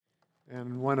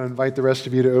And want to invite the rest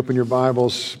of you to open your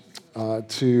Bibles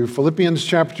to Philippians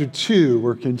chapter 2.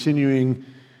 We're continuing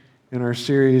in our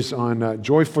series on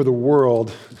joy for the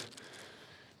world.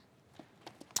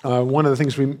 One of the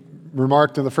things we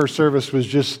remarked in the first service was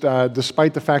just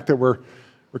despite the fact that we're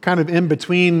kind of in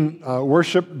between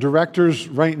worship directors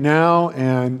right now,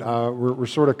 and we're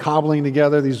sort of cobbling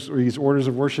together these orders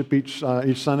of worship each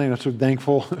Sunday, and I'm so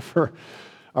thankful for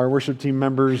our worship team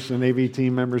members and AV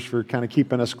team members for kind of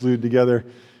keeping us glued together.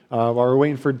 While we're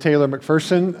waiting for Taylor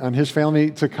McPherson and his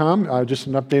family to come, just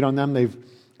an update on them. They've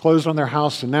closed on their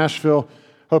house in Nashville,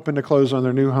 hoping to close on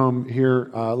their new home here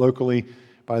locally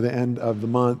by the end of the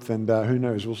month, and who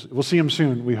knows, we'll see them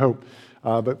soon, we hope.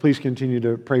 But please continue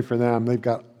to pray for them. They've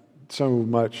got so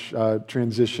much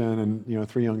transition and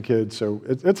 3 young kids, so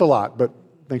it's a lot, but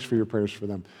thanks for your prayers for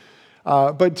them.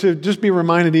 But to just be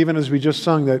reminded, even as we just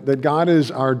sung, that God is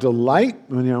our delight.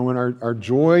 When our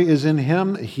joy is in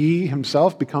Him, He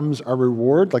Himself becomes our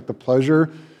reward, like the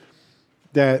pleasure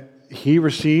that He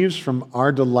receives from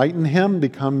our delight in Him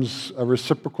becomes a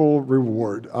reciprocal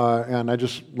reward. And I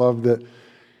just love that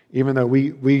even though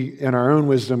we in our own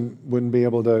wisdom wouldn't be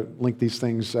able to link these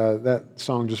things, that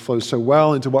song just flows so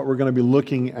well into what we're going to be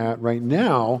looking at right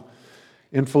now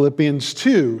in Philippians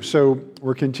 2. So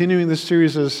we're continuing this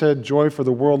series, as I said, Joy for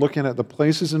the World, looking at the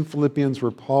places in Philippians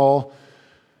where Paul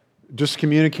just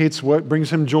communicates what brings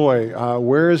him joy.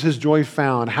 Where is his joy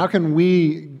found? How can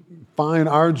we find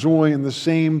our joy in the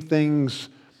same things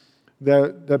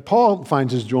that Paul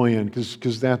finds his joy in?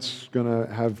 Because that's going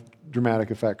to have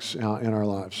dramatic effects in our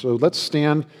lives. So let's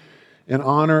stand in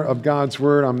honor of God's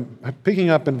word. I'm picking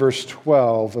up in verse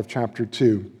 12 of chapter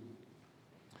 2.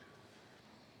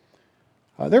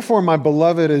 Therefore, my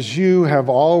beloved, as you have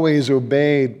always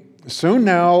obeyed, so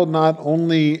now, not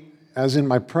only as in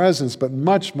my presence, but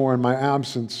much more in my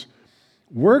absence,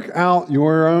 work out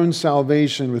your own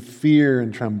salvation with fear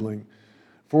and trembling.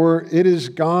 For it is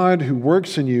God who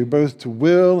works in you both to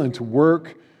will and to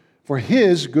work for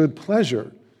His good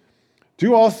pleasure.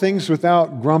 Do all things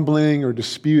without grumbling or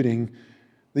disputing,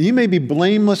 that you may be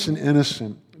blameless and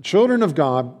innocent, children of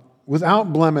God,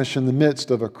 without blemish in the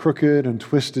midst of a crooked and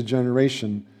twisted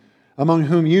generation, among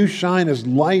whom you shine as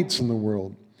lights in the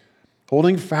world,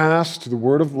 holding fast to the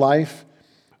word of life,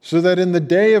 so that in the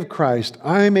day of Christ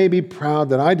I may be proud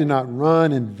that I did not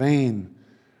run in vain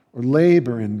or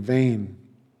labor in vain.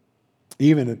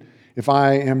 Even if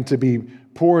I am to be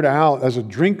poured out as a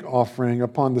drink offering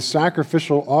upon the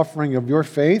sacrificial offering of your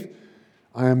faith,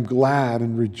 I am glad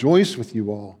and rejoice with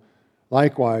you all.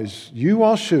 Likewise, you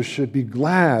also should be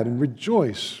glad and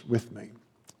rejoice with me.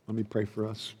 Let me pray for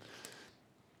us.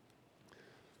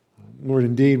 Lord,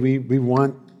 indeed, we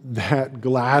want that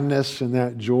gladness and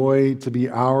that joy to be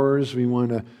ours. We want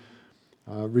to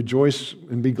rejoice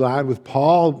and be glad with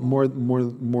Paul. More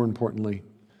importantly,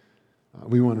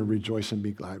 we want to rejoice and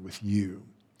be glad with you.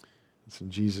 It's in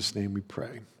Jesus' name we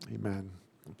pray. Amen.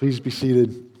 Please be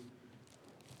seated.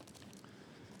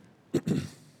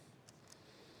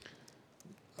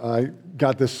 I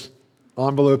got this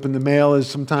envelope in the mail, as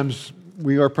sometimes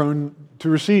we are prone to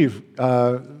receive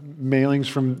mailings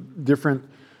from different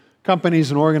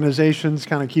companies and organizations,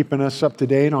 kind of keeping us up to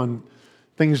date on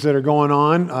things that are going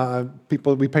on.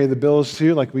 People we pay the bills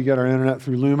to, like we get our internet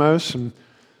through Lumos, and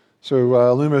so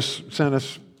Lumos sent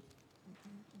us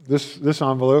this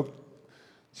envelope.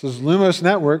 It says Lumos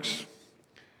Networks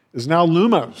is now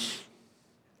Lumos.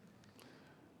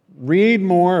 Read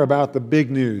more about the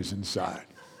big news inside.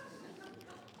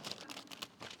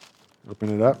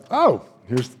 Open it up. Oh,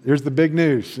 here's the big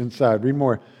news inside. Read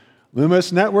more.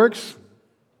 Lumos Networks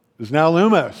is now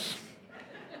Lumos.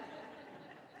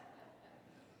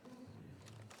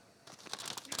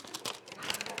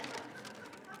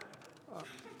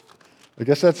 I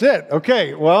guess that's it.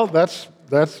 Okay, well, that's.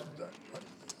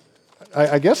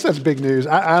 I guess that's big news.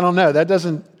 I don't know. That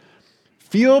doesn't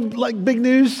feel like big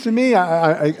news to me.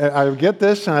 I get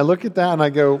this and I look at that and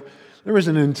I go, there was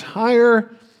an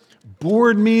entire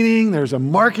board meeting, there's a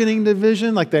marketing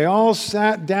division, like they all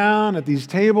sat down at these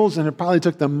tables, and it probably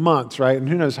took them months, right? And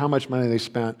who knows how much money they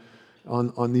spent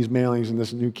on these mailings and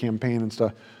this new campaign and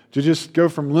stuff, to just go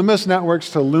from Lumos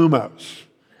Networks to Lumos.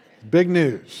 Big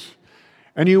news.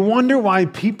 And you wonder why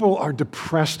people are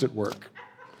depressed at work.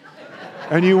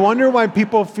 And you wonder why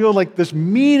people feel like this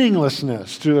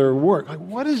meaninglessness to their work. Like,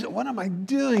 what am I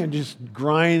doing? And just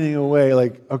grinding away,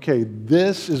 like, okay,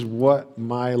 this is what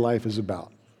my life is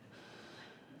about.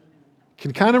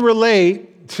 Can kind of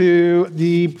relate to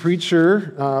the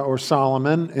preacher or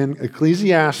Solomon in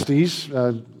Ecclesiastes.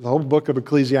 The whole book of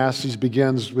Ecclesiastes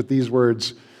begins with these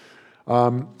words.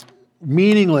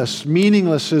 Meaningless.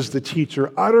 Meaningless is the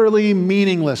teacher. Utterly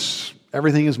meaningless.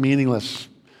 Everything is meaningless.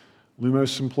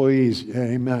 Lumos employees, yeah,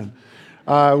 amen.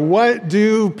 What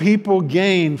do people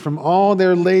gain from all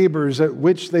their labors at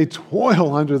which they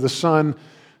toil under the sun?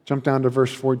 Jump down to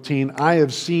verse 14. I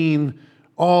have seen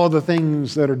all the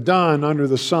things that are done under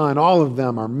the sun. All of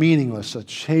them are meaningless, a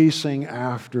chasing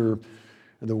after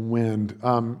the wind.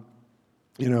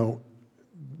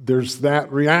 There's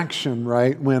that reaction,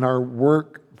 right, when our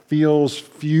work feels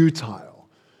futile.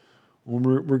 When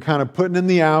we're kind of putting in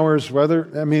the hours,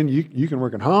 you can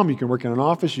work at home, you can work in an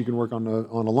office, you can work on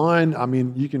a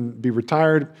line, you can be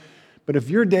retired. But if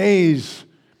your days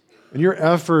and your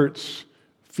efforts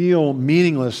feel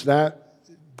meaningless, that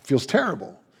feels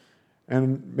terrible.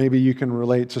 And maybe you can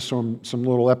relate to some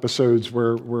little episodes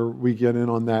where we get in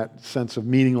on that sense of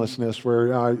meaninglessness,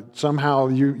 where somehow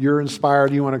you're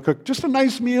inspired, you want to cook just a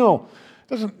nice meal.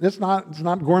 It's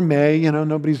not gourmet,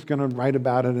 nobody's going to write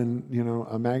about it in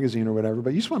a magazine or whatever,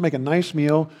 but you just want to make a nice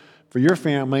meal for your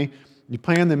family. You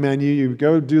plan the menu, you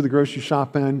go do the grocery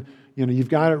shopping, you've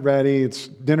got it ready, it's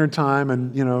dinner time,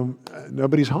 and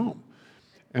nobody's home.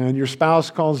 And your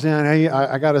spouse calls in, hey,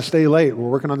 I got to stay late. We're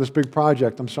working on this big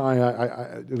project. I'm sorry,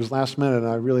 it was last minute, and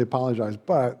I really apologize.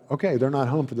 But, okay, they're not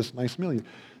home for this nice meal.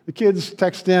 The kids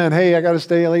text in, hey, I got to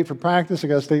stay late for practice. I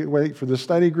got to stay late for the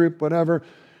study group, whatever.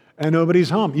 And nobody's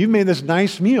home. You've made this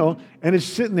nice meal, and it's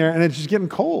sitting there, and it's just getting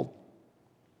cold.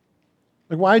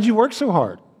 Like, why did you work so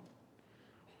hard?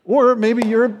 Or maybe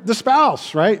you're the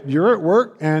spouse, right? You're at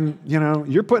work, and,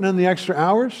 you're putting in the extra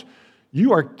hours.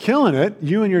 You are killing it,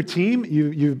 you and your team.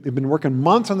 You've been working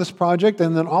months on this project,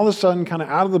 and then all of a sudden, kind of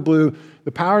out of the blue,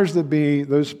 the powers that be,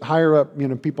 those higher up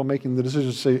people making the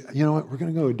decisions say, you know what, we're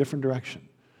going to go a different direction.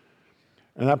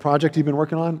 And that project you've been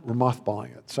working on, we're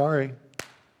mothballing it. Sorry.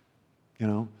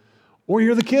 Or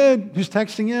you're the kid who's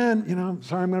texting in,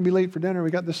 sorry, I'm going to be late for dinner. We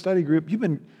got this study group. You've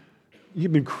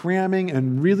been cramming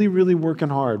and really, really working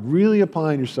hard, really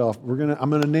applying yourself. I'm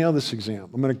going to nail this exam.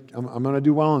 I'm going to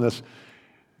do well on this.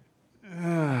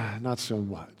 Not so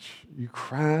much. You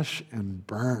crash and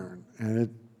burn,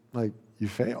 and you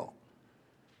fail.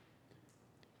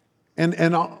 And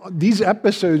these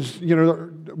episodes,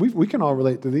 we can all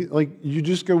relate to these. You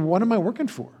just go, what am I working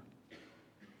for?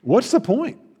 What's the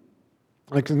point?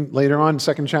 Later on,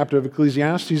 second chapter of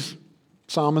Ecclesiastes,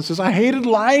 Solomon says, I hated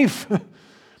life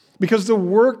because the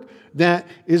work that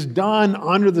is done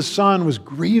under the sun was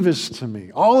grievous to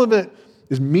me. All of it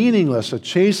is meaningless, a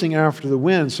chasing after the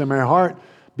wind. So my heart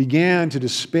began to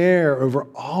despair over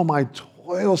all my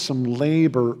toilsome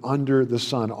labor under the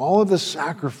sun, all of the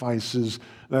sacrifices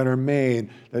that are made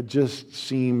that just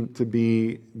seem to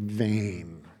be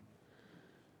vain.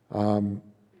 Can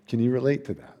you relate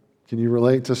to that? Can you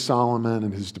relate to Solomon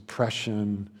and his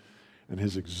depression and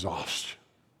his exhaustion?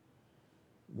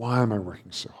 Why am I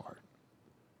working so hard?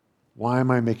 Why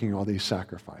am I making all these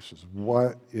sacrifices?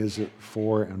 What is it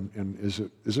for, and is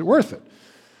it worth it?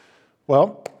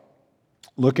 Well,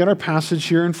 look at our passage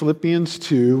here in Philippians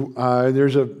 2.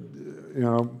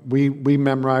 We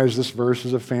memorized this verse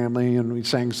as a family, and we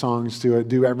sang songs to it.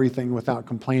 Do everything without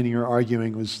complaining or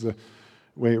arguing was the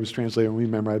way it was translated when we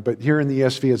memorized. But here in the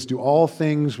ESV, it's do all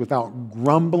things without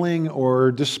grumbling or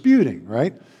disputing,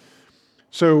 right?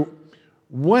 So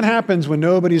what happens when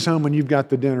nobody's home when you've got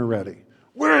the dinner ready?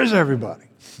 Where is everybody?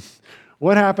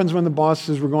 What happens when the boss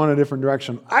says we're going a different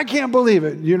direction? I can't believe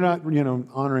it. You're not,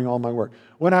 honoring all my work.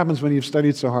 What happens when you've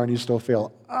studied so hard and you still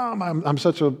fail? I'm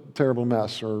such a terrible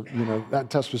mess, or that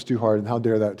test was too hard, and how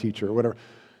dare that teacher, or whatever.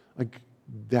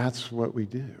 That's what we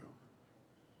do.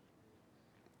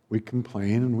 We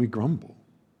complain and we grumble.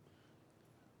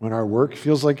 When our work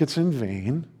feels like it's in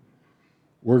vain,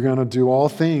 we're going to do all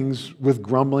things with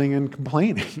grumbling and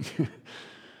complaining.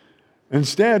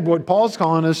 Instead, what Paul's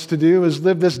calling us to do is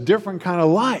live this different kind of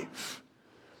life,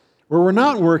 where we're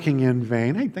not working in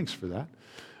vain. Hey, thanks for that.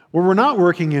 Where we're not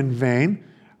working in vain,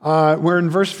 where in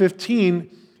verse 15,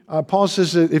 Paul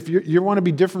says that if you want to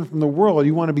be different from the world,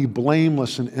 you want to be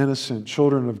blameless and innocent,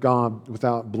 children of God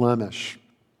without blemish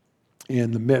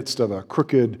in the midst of a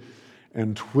crooked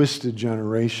and twisted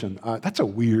generation. That's a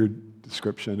weird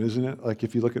description, isn't it?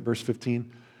 If you look at verse 15,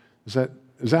 is that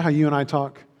how you and I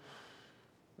talk?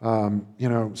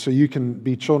 So you can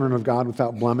be children of God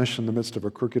without blemish in the midst of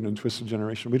a crooked and twisted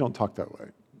generation. We don't talk that way.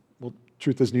 Well,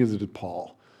 truth is, neither did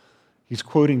Paul. He's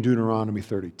quoting Deuteronomy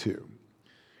 32.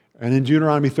 And in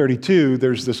Deuteronomy 32,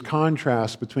 there's this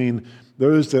contrast between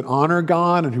those that honor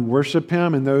God and who worship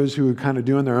Him and those who are kind of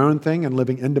doing their own thing and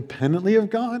living independently of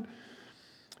God.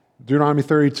 Deuteronomy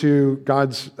 32,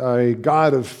 God's a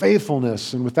God of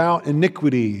faithfulness and without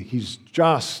iniquity. He's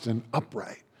just and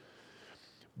upright.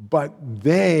 But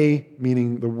they,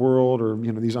 meaning the world or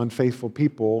these unfaithful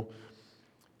people,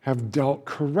 have dealt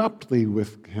corruptly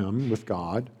with him, with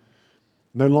God,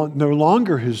 no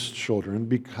longer his children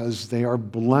because they are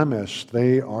blemished.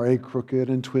 They are a crooked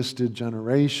and twisted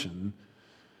generation.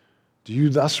 Do you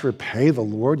thus repay the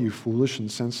Lord, you foolish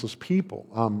and senseless people?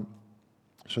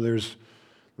 So there's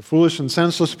the foolish and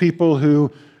senseless people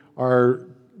who are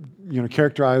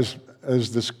characterized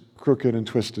as this crooked and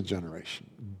twisted generation,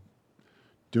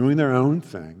 doing their own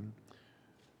thing,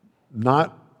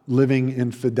 not living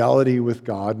in fidelity with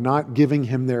God, not giving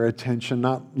him their attention,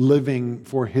 not living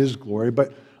for his glory,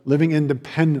 but living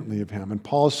independently of him. And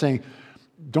Paul's saying,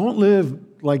 don't live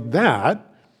like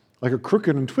that, like a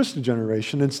crooked and twisted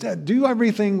generation. Instead, do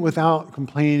everything without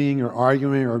complaining or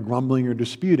arguing or grumbling or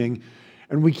disputing.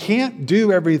 And we can't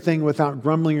do everything without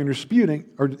grumbling or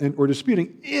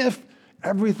disputing if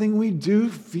everything we do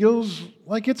feels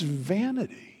like it's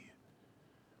vanity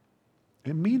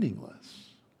and meaningless.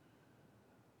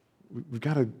 We've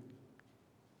got to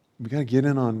get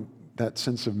in on that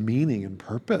sense of meaning and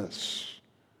purpose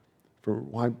for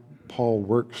why Paul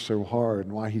works so hard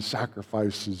and why he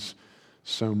sacrifices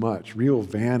so much. Real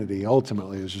vanity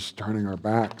ultimately is just turning our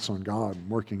backs on God and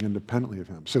working independently of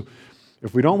him. So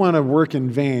if we don't want to work in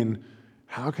vain,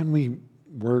 how can we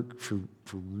work for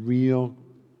real,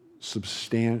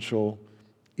 substantial,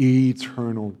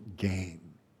 eternal gain?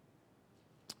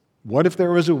 What if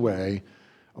there was a way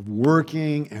of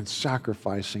working and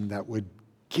sacrificing that would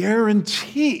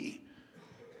guarantee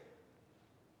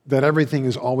that everything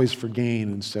is always for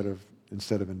gain instead of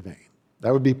in vain?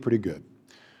 That would be pretty good.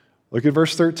 Look at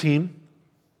verse 13,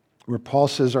 where Paul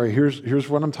says, all right, here's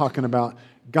what I'm talking about.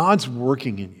 God's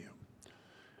working in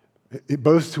you,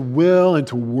 both to will and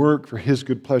to work for his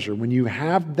good pleasure. When you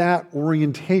have that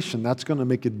orientation, that's going to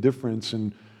make a difference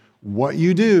in what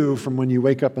you do from when you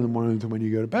wake up in the morning to when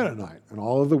you go to bed at night, and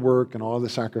all of the work and all of the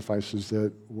sacrifices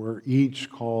that we're each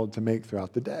called to make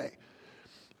throughout the day.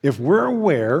 If we're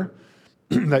aware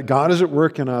that God is at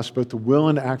work in us, both to will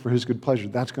and to act for his good pleasure,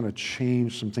 that's going to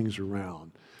change some things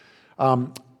around.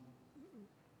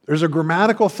 There's a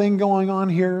grammatical thing going on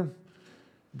here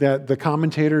that the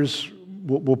commentators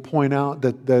will point out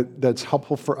that's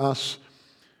helpful for us.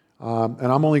 And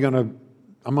I'm only going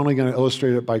to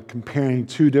illustrate it by comparing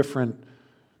two different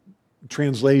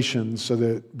translations so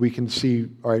that we can see,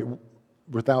 all right,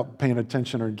 without paying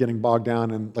attention or getting bogged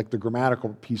down in like the grammatical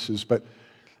pieces, but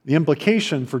the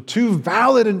implication for two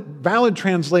valid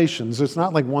translations, it's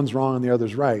not like one's wrong and the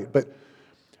other's right, but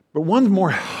one's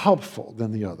more helpful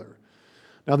than the other.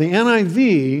 Now, the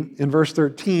NIV in verse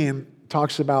 13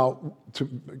 talks about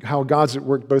how God's at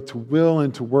work both to will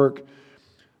and to work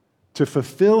to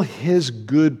fulfill his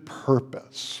good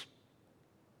purpose.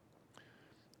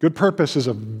 Good purpose is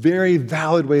a very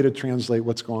valid way to translate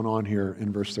what's going on here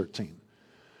in verse 13.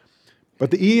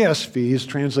 But the ESV is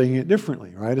translating it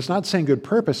differently, right? It's not saying good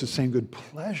purpose, it's saying good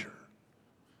pleasure.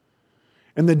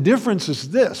 And the difference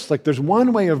is this, like there's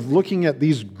one way of looking at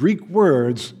these Greek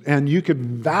words and you could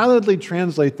validly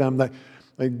translate them that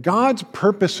God's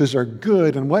purposes are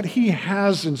good and what he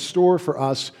has in store for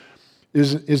us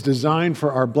is designed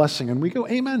for our blessing. And we go,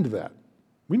 amen to that.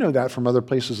 We know that from other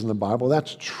places in the Bible.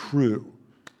 That's true.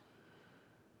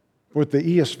 What the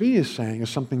ESV is saying is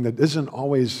something that isn't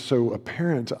always so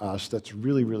apparent to us that's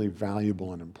really, really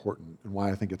valuable and important, and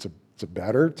why I think it's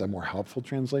a more helpful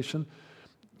translation.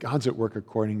 God's at work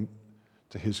according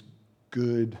to his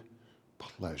good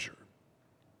pleasure.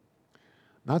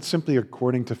 Not simply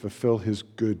according to fulfill his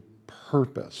good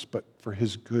purpose, but for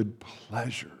his good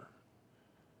pleasure.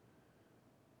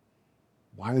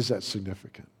 Why is that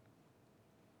significant?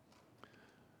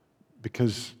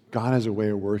 Because God has a way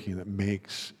of working that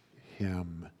makes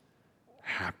him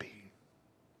happy.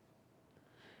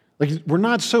 Like, we're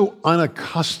not so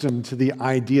unaccustomed to the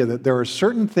idea that there are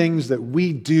certain things that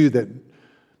we do that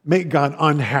make God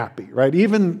unhappy, right?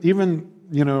 Even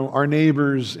our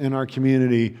neighbors in our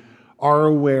community are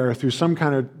aware through some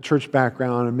kind of church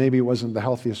background, and maybe it wasn't the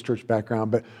healthiest church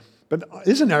background, but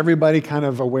isn't everybody kind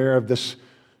of aware of this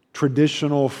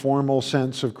traditional, formal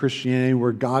sense of Christianity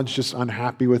where God's just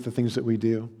unhappy with the things that we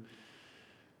do?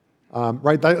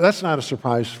 Right? That's not a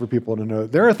surprise for people to know.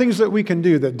 There are things that we can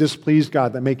do that displease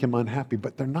God, that make him unhappy,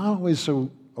 but they're not always so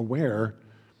aware.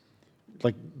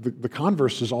 Like the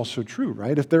converse is also true,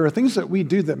 right? If there are things that we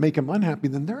do that make him unhappy,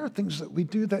 then there are things that we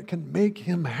do that can make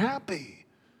him happy.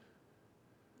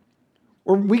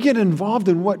 Or we get involved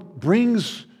in what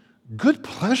brings good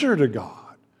pleasure to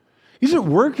God. He's at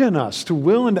work in us to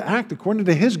will and to act according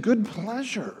to his good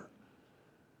pleasure.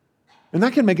 And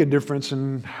that can make a difference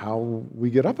in how we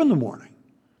get up in the morning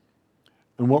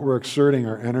and what we're exerting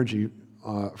our energy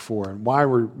for and why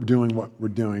we're doing what we're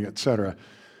doing, etc.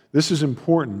 This is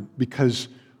important because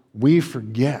we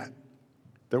forget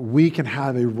that we can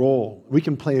have a role, we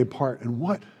can play a part in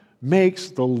what makes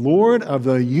the Lord of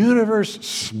the universe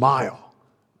smile.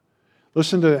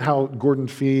 Listen to how Gordon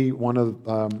Fee, one of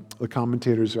the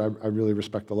commentators I really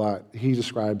respect a lot, he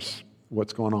describes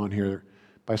what's going on here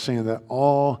by saying that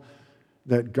all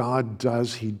that God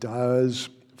does, he does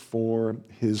for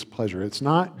his pleasure. It's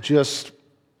not just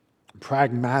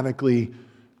pragmatically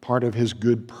part of his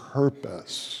good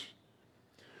purpose,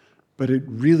 but it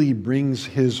really brings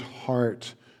his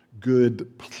heart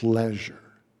good pleasure.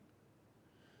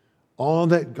 All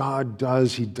that God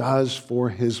does, he does for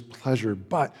his pleasure.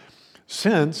 But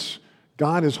since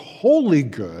God is wholly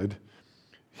good,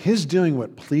 his doing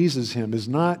what pleases him is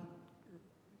not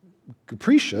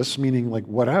capricious, meaning like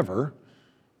whatever,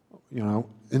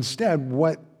 instead,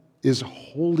 what is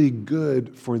wholly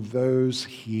good for those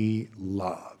he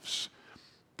loves.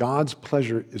 God's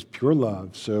pleasure is pure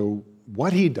love, so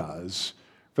what he does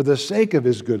for the sake of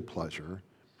his good pleasure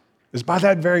is by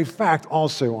that very fact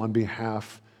also on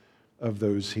behalf of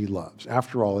those he loves.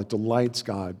 After all, it delights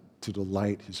God to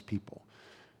delight his people.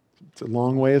 It's a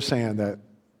long way of saying that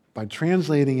by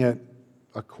translating it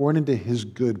according to his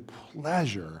good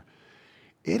pleasure,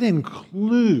 it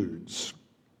includes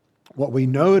what we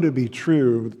know to be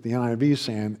true, the NIV is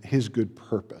saying, his good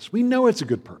purpose. We know it's a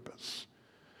good purpose,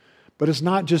 but it's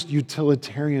not just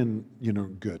utilitarian,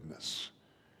 goodness.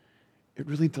 It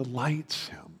really delights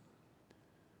him.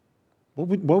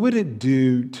 What would it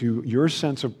do to your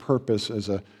sense of purpose as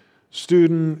a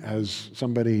student, as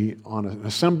somebody on an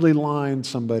assembly line,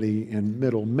 somebody in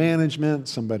middle management,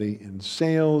 somebody in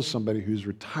sales, somebody who's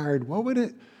retired? What would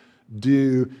it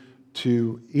do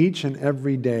to each and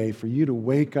every day for you to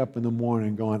wake up in the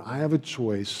morning going, I have a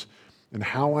choice in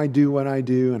how I do what I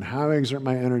do and how I exert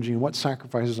my energy and what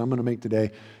sacrifices I'm going to make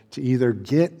today to either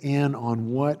get in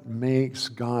on what makes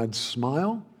God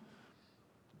smile,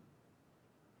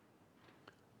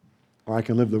 or I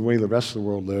can live the way the rest of the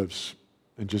world lives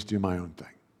and just do my own thing,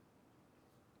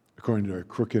 according to a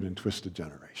crooked and twisted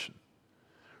generation.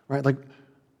 Right? Like,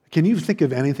 can you think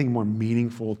of anything more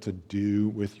meaningful to do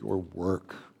with your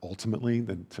work ultimately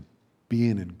than to be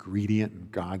an ingredient in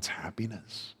God's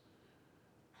happiness?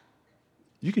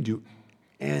 You could do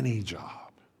any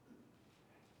job,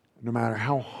 no matter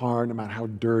how hard, no matter how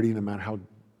dirty, no matter how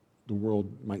the world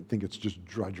might think it's just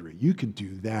drudgery. You could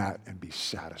do that and be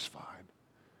satisfied.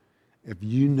 If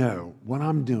you know what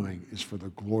I'm doing is for the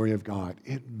glory of God,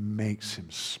 it makes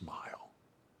him smile.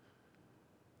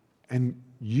 And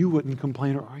you wouldn't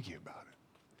complain or argue about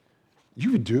it.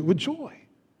 You would do it with joy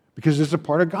because it's a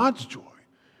part of God's joy,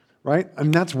 right?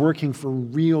 And that's working for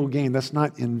real gain. That's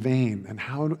not in vain. And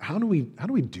how do we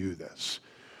do this?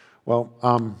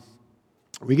 Well,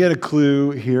 we get a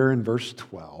clue here in verse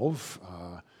 12.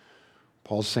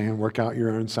 Paul's saying, work out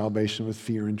your own salvation with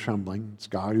fear and trembling. It's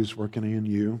God who's working in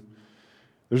you.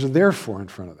 There's a therefore in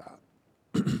front of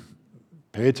that.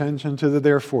 Pay attention to the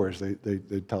therefores,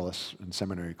 they tell us in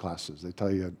seminary classes. They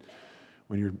tell you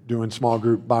when you're doing small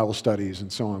group Bible studies and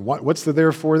so on. What's the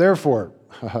therefore?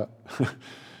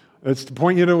 It's to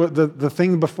point you to the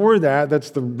thing before that.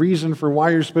 That's the reason for why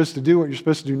you're supposed to do what you're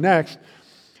supposed to do next.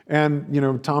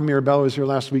 And, Tom Mirabella was here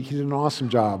last week. He did an awesome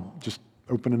job just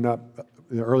opening up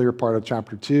the earlier part of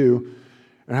chapter 2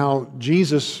 and how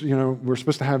Jesus, we're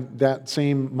supposed to have that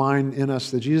same mind in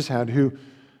us that Jesus had, who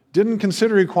didn't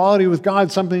consider equality with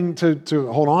God something to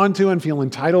hold on to and feel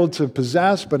entitled to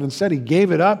possess, but instead he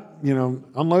gave it up,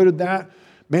 unloaded that,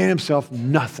 made himself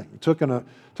nothing, took a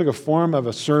form of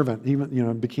a servant,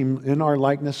 even, became in our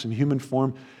likeness in human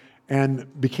form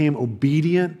and became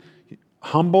obedient,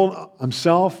 humbled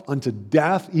himself unto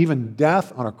death, even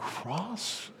death on a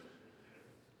cross.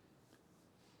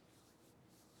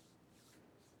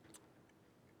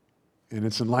 And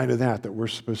it's in light of that we're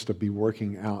supposed to be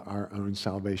working out our own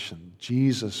salvation.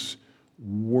 Jesus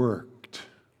worked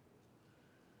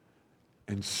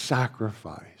and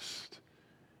sacrificed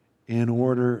in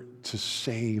order to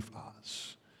save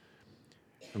us.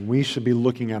 And we should be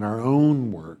looking at our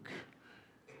own work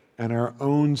and our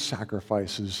own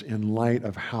sacrifices in light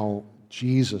of how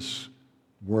Jesus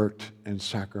worked and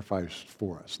sacrificed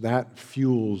for us. That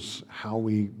fuels how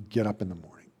we get up in the morning.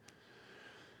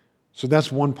 So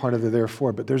that's one part of the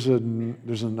therefore, but there's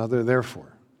another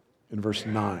therefore in verse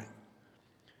 9.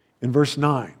 In verse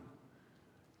 9,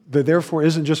 the therefore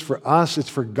isn't just for us, it's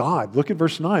for God. Look at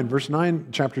verse 9. Verse 9,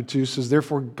 chapter 2 says,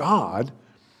 therefore God,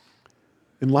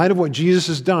 in light of what Jesus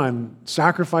has done,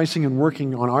 sacrificing and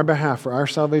working on our behalf for our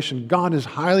salvation, God has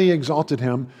highly exalted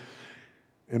him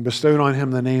and bestowed on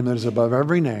him the name that is above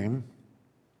every name,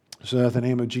 so that at the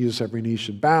name of Jesus every knee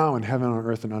should bow in heaven, on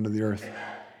earth, and under the earth,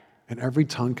 and every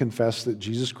tongue confess that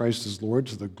Jesus Christ is Lord,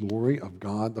 to the glory of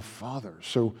God the Father.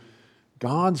 So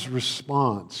God's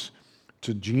response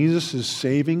to Jesus'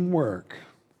 saving work,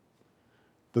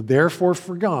 the therefore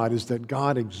for God, is that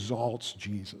God exalts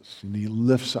Jesus and he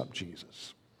lifts up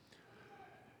Jesus.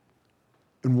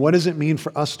 And what does it mean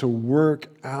for us to work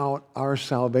out our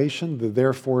salvation, the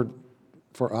therefore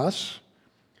for us?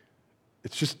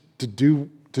 It's just to do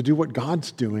what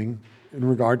God's doing in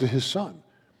regard to his Son.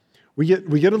 We get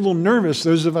a little nervous,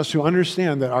 those of us who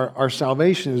understand that our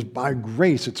salvation is by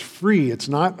grace. It's free. It's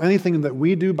not anything that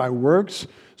we do by works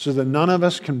so that none of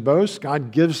us can boast.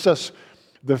 God gives us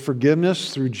the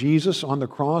forgiveness through Jesus on the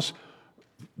cross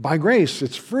by grace.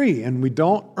 It's free, and we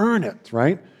don't earn it,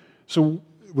 right? So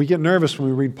we get nervous when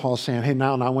we read Paul saying, hey,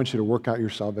 now I want you to work out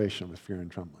your salvation with fear and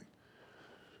trembling.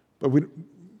 But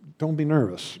don't be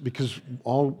nervous, because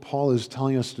all Paul is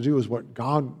telling us to do is what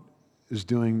God is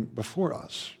doing before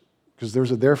us. Because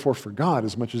there's a therefore for God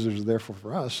as much as there's a therefore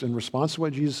for us. In response to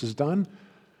what Jesus has done,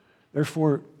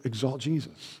 therefore exalt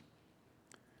Jesus.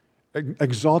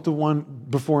 Exalt the one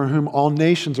before whom all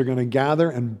nations are going to gather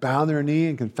and bow their knee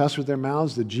and confess with their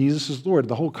mouths that Jesus is Lord.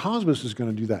 The whole cosmos is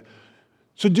going to do that.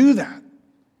 So do that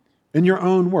in your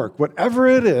own work. Whatever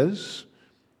it is,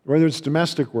 whether it's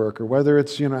domestic work or whether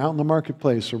it's out in the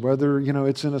marketplace or whether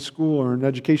it's in a school or an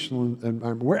educational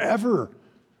environment, wherever,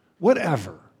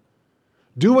 whatever.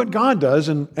 Do what God does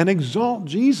and exalt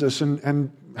Jesus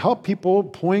and help people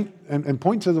point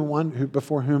to the one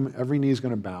before whom every knee is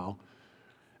going to bow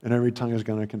and every tongue is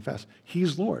going to confess.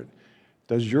 He's Lord.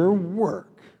 Does your work,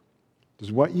 does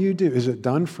what you do, is it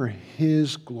done for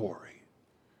his glory?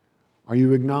 Are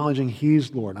you acknowledging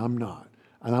he's Lord? I'm not.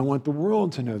 And I want the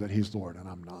world to know that he's Lord and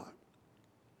I'm not.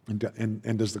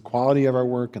 And does the quality of our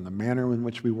work and the manner in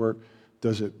which we work,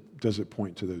 does it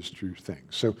point to those true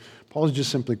things? So Paul's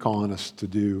just simply calling us to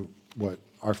do what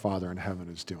our Father in heaven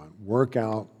is doing. Work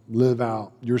out, live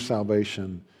out your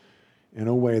salvation in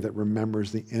a way that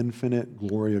remembers the infinite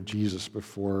glory of Jesus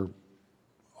before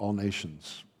all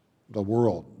nations, the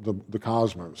world, the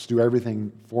cosmos. Do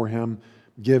everything for him,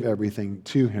 give everything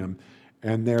to him.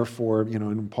 And therefore,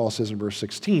 and Paul says in verse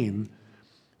 16,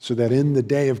 so that in the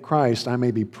day of Christ I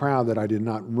may be proud that I did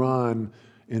not run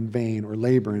in vain or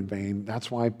labor in vain. That's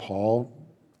why Paul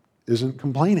isn't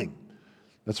complaining.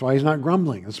 That's why he's not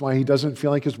grumbling. That's why he doesn't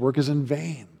feel like his work is in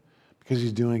vain, because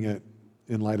he's doing it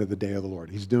in light of the day of the Lord.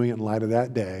 He's doing it in light of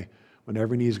that day when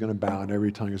every knee is going to bow and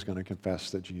every tongue is going to confess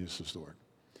that Jesus is Lord.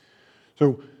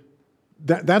 So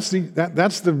that's the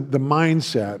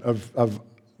mindset of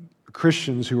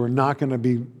Christians who are not going to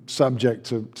be subject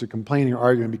to complaining or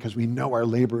arguing because we know our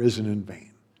labor isn't in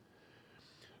vain.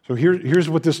 So here's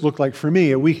what this looked like for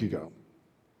me a week ago.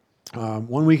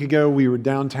 1 week ago, we were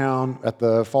downtown at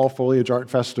the Fall Foliage Art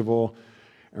Festival,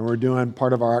 and we're doing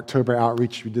part of our October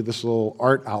outreach. We did this little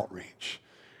art outreach.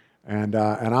 And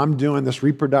I'm doing this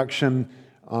reproduction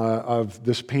of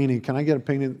this painting. Can I get a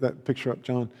painting, that picture up,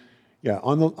 John? Yeah,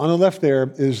 on the left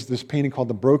there is this painting called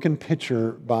The Broken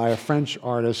Pitcher by a French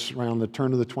artist around the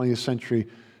turn of the 20th century,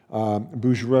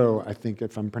 Bouguereau, I think,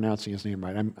 if I'm pronouncing his name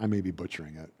right. I may be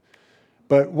butchering it.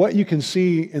 But what you can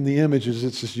see in the image is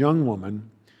it's this young woman,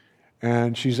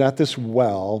 and she's at this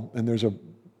well, and there's a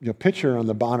picture on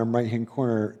the bottom right-hand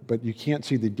corner, but you can't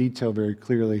see the detail very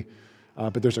clearly.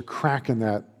 But there's a crack in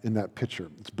that picture.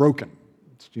 It's broken.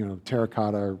 It's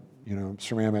terracotta,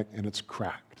 ceramic, and it's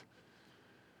cracked.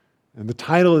 And the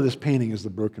title of this painting is The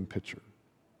Broken Pitcher.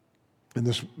 And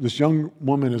this young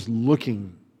woman is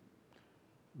looking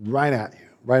right at you,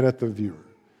 right at the viewer.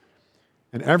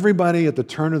 And everybody at the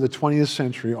turn of the 20th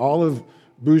century, all of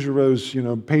Bouguereau's,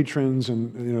 patrons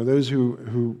and those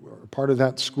who are part of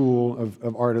that school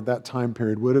of art at that time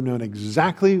period would have known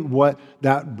exactly what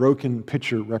that broken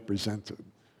pitcher represented.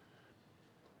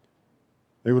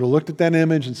 They would have looked at that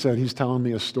image and said, he's telling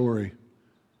me a story.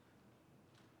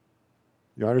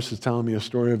 The artist is telling me a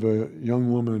story of a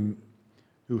young woman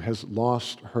who has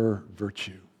lost her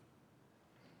virtue,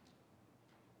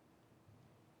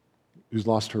 who's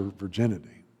lost her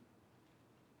virginity,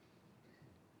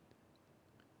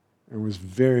 and was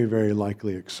very, very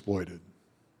likely exploited.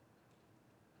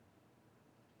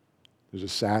 There's a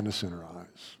sadness in her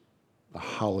eyes, a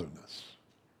hollowness,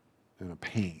 and a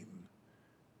pain.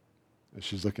 And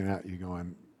she's looking at you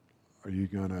going, are you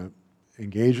going to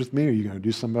engage with me? Are you going to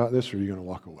do something about this? Or are you going to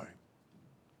walk away?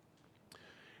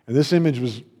 And this image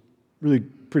was really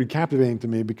pretty captivating to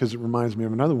me because it reminds me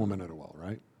of another woman at a well,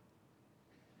 right?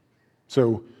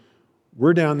 So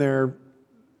we're down there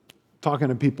talking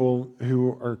to people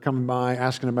who are coming by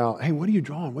asking about, hey, what are you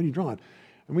drawing? What are you drawing?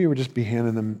 And we would just be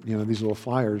handing them, these little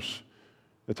flyers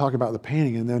that talk about the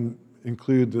painting and then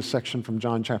include the section from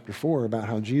John chapter 4 about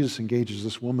how Jesus engages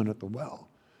this woman at the well.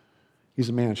 He's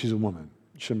a man, she's a woman.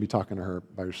 You shouldn't be talking to her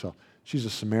by yourself. She's a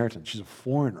Samaritan, she's a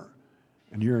foreigner,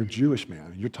 and you're a Jewish man,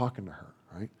 and you're talking to her,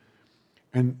 right?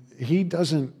 And he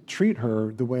doesn't treat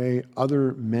her the way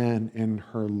other men in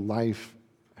her life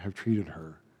have treated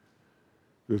her,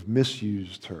 who have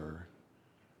misused her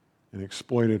and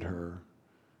exploited her.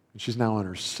 And she's now on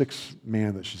her sixth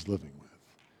man that she's living with.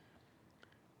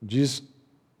 Jesus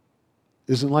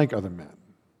isn't like other men.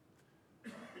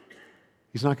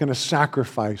 He's not going to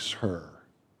sacrifice her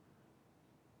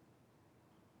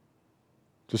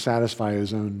to satisfy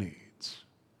his own needs.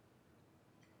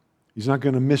 He's not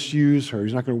going to misuse her.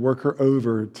 He's not going to work her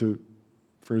over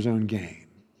for his own gain.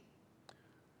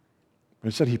 But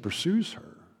instead, he pursues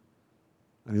her,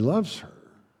 and he loves her,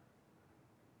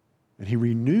 and he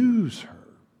renews her.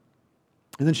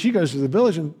 And then she goes to the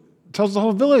village and tells the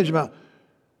whole village about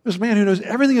this man who knows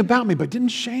everything about me but didn't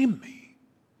shame me.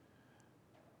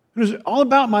 Who knows all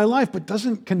about my life but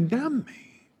doesn't condemn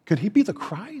me. Could he be the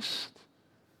Christ?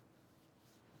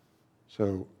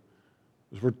 So,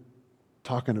 as we're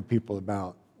talking to people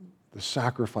about the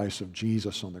sacrifice of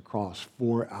Jesus on the cross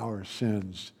for our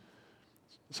sins,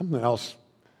 something else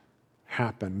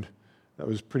happened that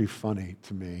was pretty funny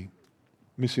to me.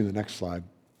 Let me see the next slide.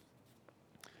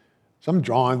 So I'm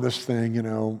drawing this thing,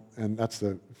 and that's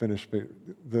the finished paper.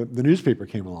 The newspaper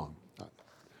came along.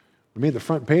 We made the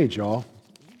front page, y'all.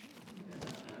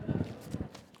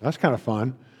 That's kind of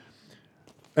fun.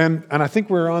 And I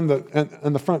think we're on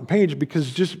the front page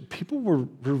because just people were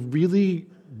really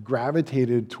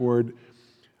gravitated toward,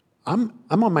 I'm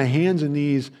on my hands and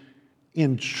knees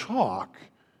in chalk,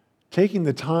 taking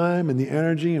the time and the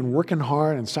energy and working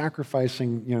hard and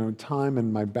sacrificing, time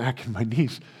and my back and my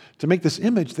knees to make this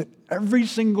image that every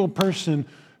single person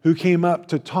who came up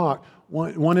to talk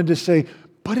wanted to say,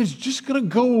 but it's just going to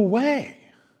go away.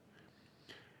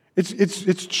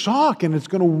 It's chalk and it's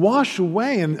going to wash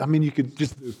away. And I mean, you could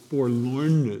just, the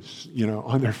forlornness,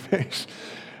 on their face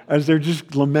as they're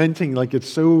just lamenting like it's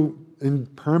so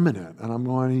impermanent. And I'm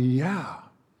going, yeah.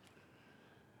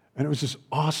 And it was this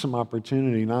awesome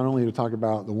opportunity, not only to talk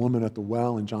about the woman at the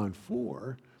well in John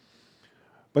 4,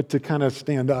 but to kind of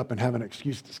stand up and have an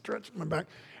excuse to stretch my back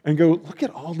and go, look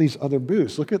at all these other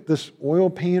booths. Look at this oil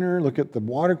painter, look at the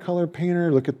watercolor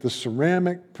painter, look at the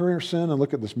ceramic person, and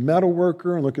look at this metal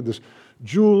worker, and look at this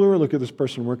jeweler, look at this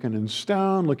person working in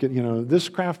stone, look at, this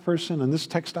craft person and this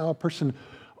textile person,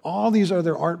 all these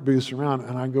other art booths around.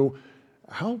 And I go,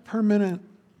 how permanent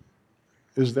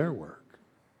is their work?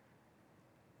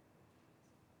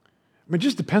 I mean, it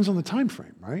just depends on the time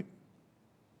frame, right?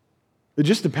 It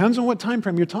just depends on what time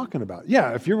frame you're talking about.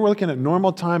 Yeah, if you're looking at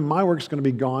normal time, my work's going to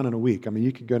be gone in a week. I mean,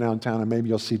 you could go downtown and maybe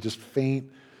you'll see just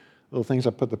faint little things. I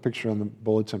put the picture on the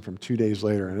bulletin from 2 days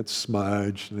later, and it's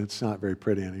smudged, and it's not very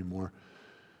pretty anymore.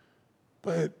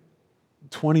 But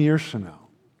 20 years from now,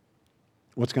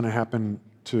 what's going to happen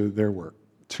to their work?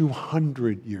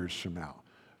 200 years from now,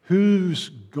 who's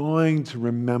going to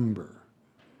remember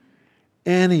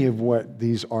any of what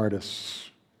these artists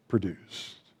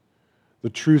produced? The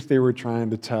truth they were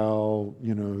trying to tell,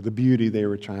 the beauty they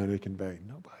were trying to convey.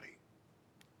 Nobody.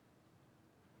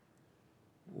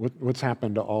 What's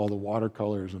happened to all the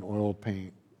watercolors and oil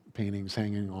paintings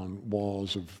hanging on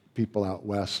walls of people out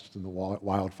west in the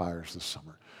wildfires this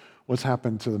summer? What's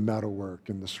happened to the metalwork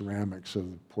and the ceramics of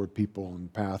the poor people in the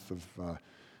path of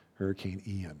Hurricane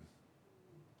Ian?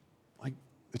 Like,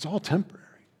 it's all temporary.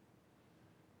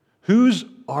 Whose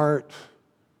art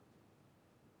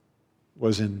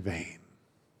was in vain?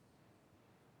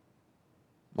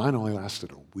 Mine only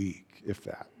lasted a week, if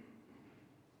that.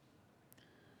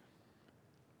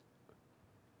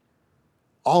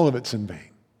 All of it's in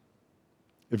vain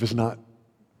if it's not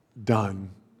done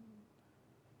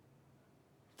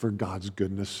for God's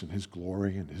goodness and His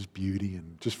glory and His beauty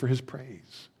and just for His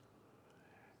praise.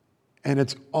 And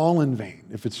it's all in vain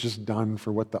if it's just done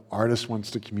for what the artist wants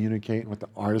to communicate and what the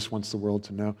artist wants the world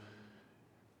to know.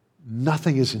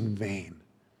 Nothing is in vain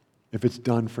if it's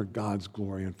done for God's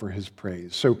glory and for His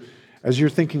praise. So as you're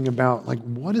thinking about,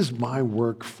 what is my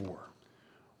work for?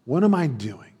 What am I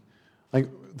doing?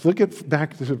 Look at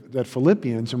back to that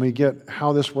Philippians and we get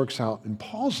how this works out in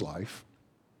Paul's life.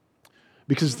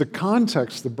 Because the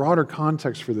context, the broader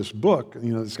context for this book,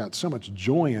 it's got so much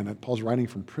joy in it. Paul's writing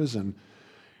from prison.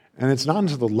 And it's not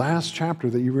until the last chapter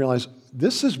that you realize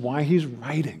this is why he's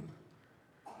writing.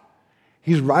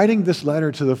 He's writing this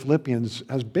letter to the Philippians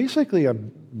as basically a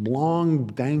long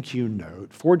thank you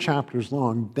note, 4 chapters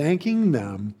long, thanking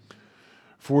them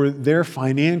for their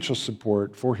financial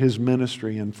support for his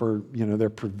ministry and for their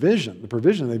provision, the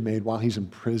provision they made while he's in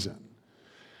prison.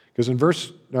 Because in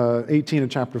verse 18 of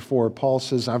chapter 4, Paul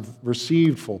says, I've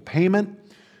received full payment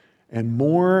and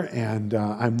more, and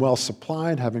I'm well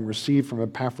supplied, having received from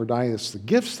Epaphroditus the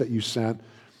gifts that you sent,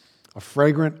 a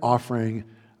fragrant offering,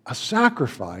 a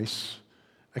sacrifice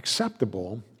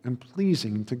acceptable and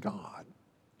pleasing to God.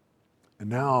 And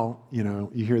now,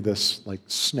 you hear this like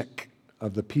snick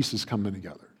of the pieces coming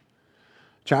together.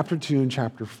 Chapter 2 and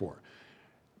chapter 4.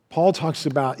 Paul talks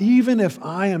about, even if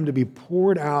I am to be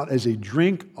poured out as a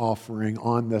drink offering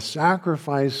on the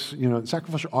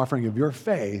sacrificial offering of your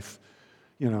faith,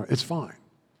 it's fine.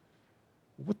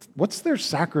 What's their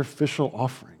sacrificial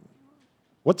offering?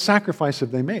 What sacrifice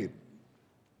have they made?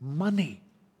 Money.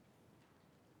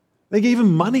 They gave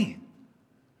him money.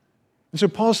 And so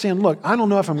Paul's saying, look, I don't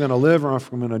know if I'm going to live or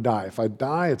if I'm going to die. If I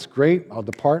die, it's great. I'll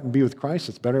depart and be with Christ.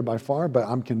 It's better by far, but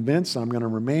I'm convinced I'm going to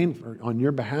remain on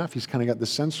your behalf. He's kind of got the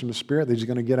sense from the Spirit that he's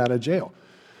going to get out of jail.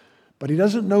 But he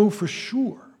doesn't know for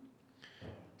sure.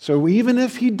 So even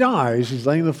if he dies, he's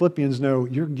letting the Philippians know,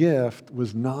 your gift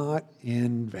was not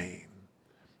in vain.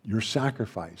 Your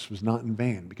sacrifice was not in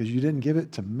vain because you didn't give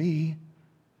it to me.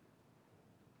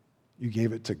 You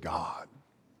gave it to God.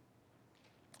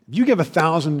 If you give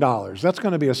 $1,000, that's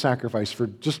going to be a sacrifice for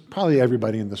just probably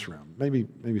everybody in this room. Maybe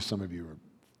some of you are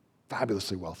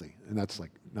fabulously wealthy, and that's like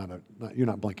you're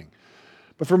not blinking.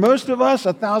 But for most of us,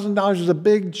 $1,000 is a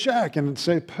big check, and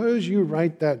suppose you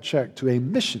write that check to a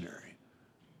missionary,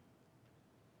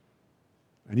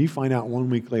 and you find out 1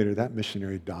 week later that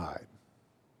missionary died.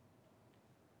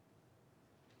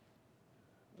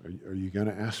 Are you going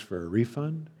to ask for a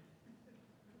refund?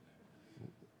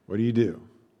 What do you do?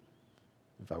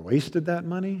 If I wasted that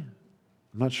money,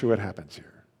 I'm not sure what happens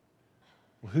here.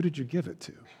 Well, who did you give it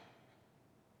to?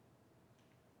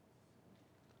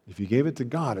 If you gave it to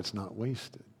God, it's not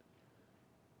wasted.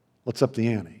 Let's up the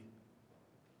ante.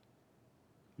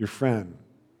 Your friend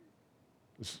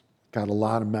has got a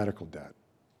lot of medical debt.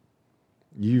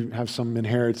 You have some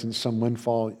inheritance, some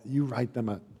windfall. You write them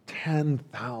a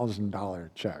 $10,000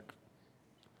 check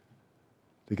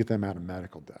to get them out of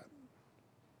medical debt.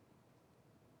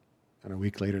 And a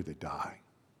week later, they die.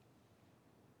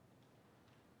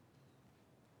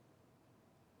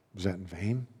 Was that in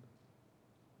vain?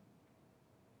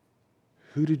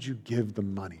 Who did you give the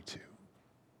money to?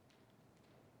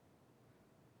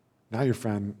 Now your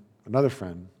friend, another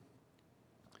friend,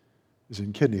 is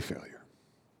in kidney failure.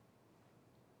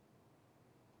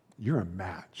 You're a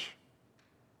match.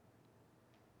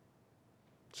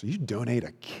 So you donate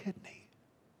a kidney.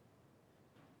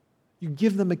 You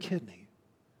give them a kidney.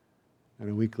 And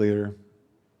a week later,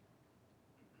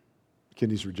 the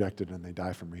kidney's rejected and they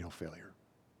die from renal failure.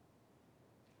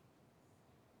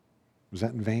 Was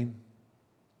that in vain?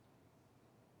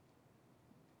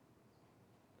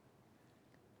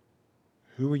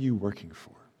 Who are you working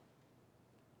for?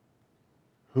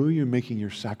 Who are you making your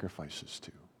sacrifices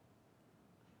to?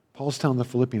 Paul's telling the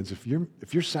Philippians, if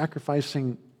you're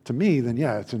sacrificing to me, then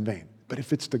yeah, it's in vain. But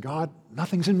if it's to God,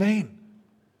 nothing's in vain.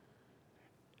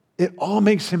 It all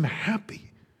makes him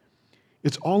happy.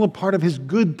 It's all a part of his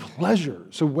good pleasure.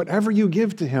 So whatever you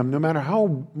give to him, no matter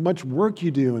how much work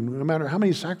you do and no matter how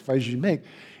many sacrifices you make,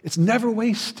 it's never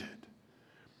wasted.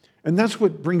 And that's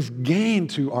what brings gain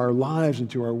to our lives and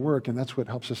to our work, and that's what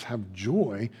helps us have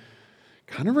joy,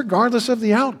 kind of regardless of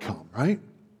the outcome, right?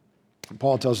 And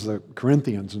Paul tells the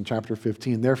Corinthians in chapter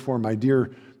 15, therefore, my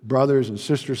dear brothers and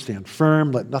sisters, stand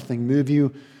firm, let nothing move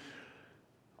you.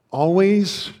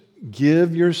 Always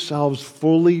give yourselves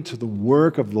fully to the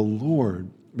work of the Lord,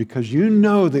 because you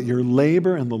know that your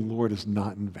labor in the Lord is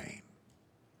not in vain.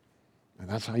 And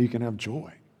that's how you can have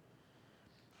joy.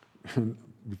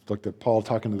 We've looked at Paul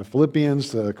talking to the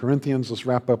Philippians, the Corinthians. Let's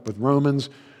wrap up with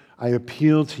Romans. I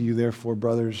appeal to you, therefore,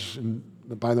 brothers,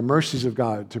 by the mercies of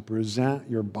God, to present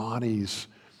your bodies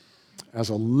as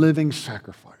a living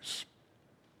sacrifice.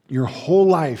 Your whole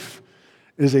life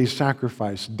is a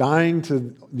sacrifice, dying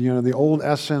to the old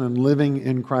Essen and living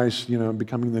in Christ,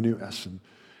 becoming the new Essen.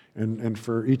 And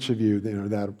for each of you,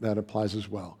 that applies as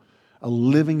well. A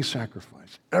living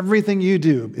sacrifice. Everything you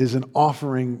do is an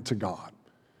offering to God,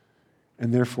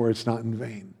 and therefore it's not in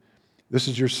vain. This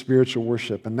is your spiritual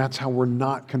worship, and that's how we're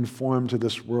not conformed to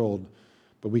this world,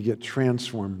 but we get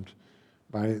transformed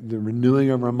by the renewing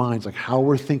of our minds, like how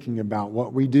we're thinking about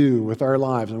what we do with our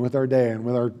lives and with our day and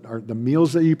with the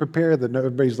meals that you prepare that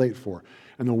everybody's late for,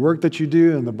 and the work that you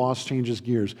do, and the boss changes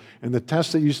gears, and the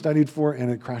test that you studied for,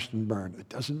 and it crashed and burned. It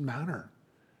doesn't matter.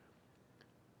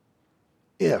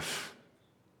 If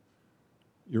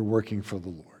you're working for the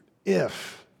Lord,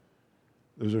 if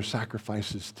those are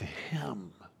sacrifices to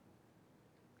Him,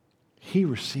 He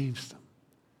receives them,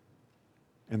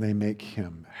 and they make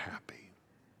Him happy.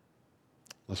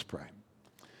 Let's pray.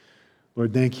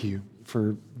 Lord, thank you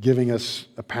for giving us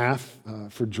a path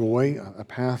for joy, a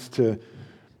path to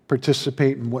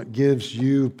participate in what gives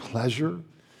you pleasure.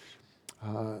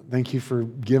 Thank you for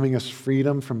giving us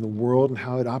freedom from the world and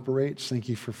how it operates. Thank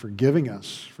you for forgiving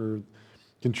us, for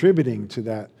contributing to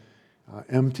that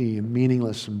empty and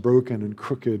meaningless and broken and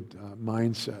crooked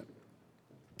mindset.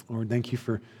 Lord, thank you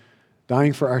for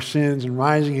dying for our sins and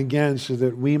rising again so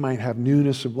that we might have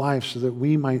newness of life, so that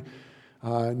we might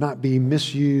not be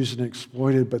misused and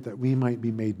exploited, but that we might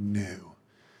be made new,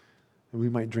 that we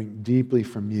might drink deeply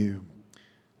from you,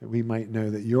 that we might know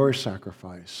that your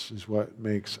sacrifice is what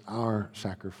makes our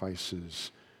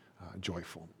sacrifices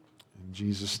joyful. In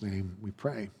Jesus' name we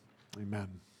pray. Amen.